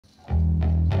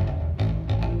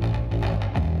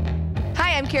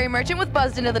Hi, I'm Carrie Merchant with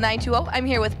Buzzed Into the 920. I'm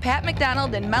here with Pat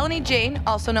McDonald and Melanie Jane,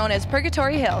 also known as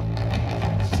Purgatory Hill.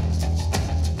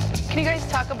 Can you guys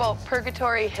talk about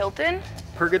Purgatory Hilton?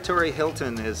 Purgatory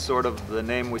Hilton is sort of the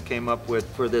name we came up with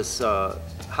for this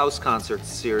house concert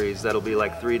series that'll be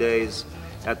like 3 days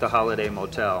at the Holiday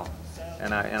Motel.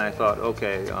 And I thought,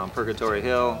 okay, Purgatory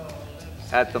Hill,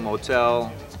 at the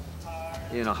motel,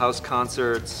 you know, house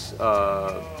concerts,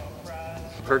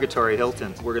 Purgatory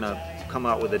Hilton. We're gonna come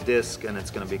out with a disc and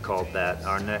it's gonna be called that.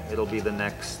 It'll be the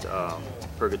next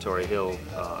Purgatory Hill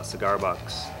cigar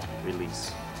box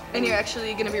release. And you're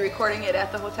actually going to be recording it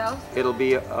at the hotel? It'll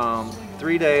be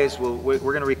 3 days. We're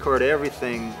going to record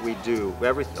everything we do,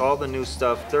 all the new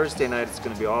stuff. Thursday night it's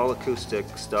going to be all acoustic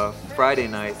stuff. Friday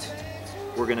night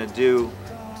we're going to do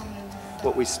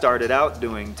what we started out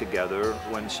doing together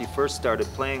when she first started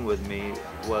playing with me,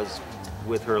 was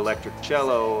with her electric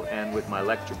cello and with my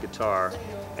electric guitar.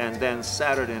 And then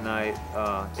Saturday night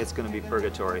it's going to be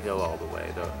Purgatory Hill all the way.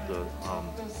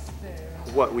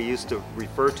 What we used to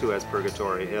refer to as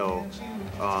Purgatory Hill,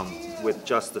 with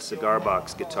just the cigar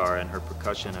box guitar and her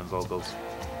percussion and vocals.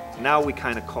 Now we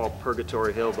kind of call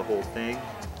Purgatory Hill the whole thing.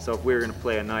 So if we were going to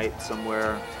play a night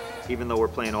somewhere, even though we're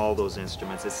playing all those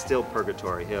instruments, it's still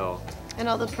Purgatory Hill. And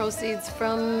all the proceeds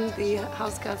from the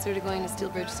house concert are going to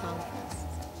Steelbridge Songfest.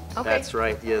 Okay. That's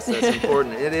right, yes, that's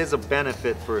important. It is a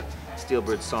benefit for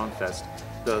Steelbridge Songfest.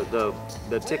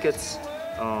 The tickets,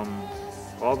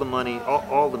 all the money,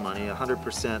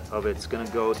 100% of it's going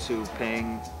to go to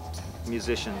paying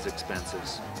musicians'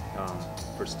 expenses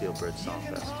for Steelbridge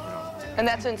Songfest. You know. And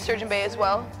that's in Sturgeon Bay as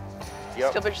well?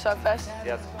 Yep. Steelbridge Songfest?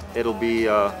 Yep. It'll be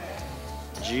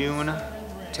June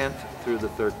 10th through the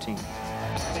 13th.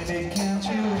 Baby, can't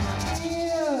you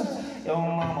hear your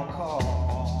mama call?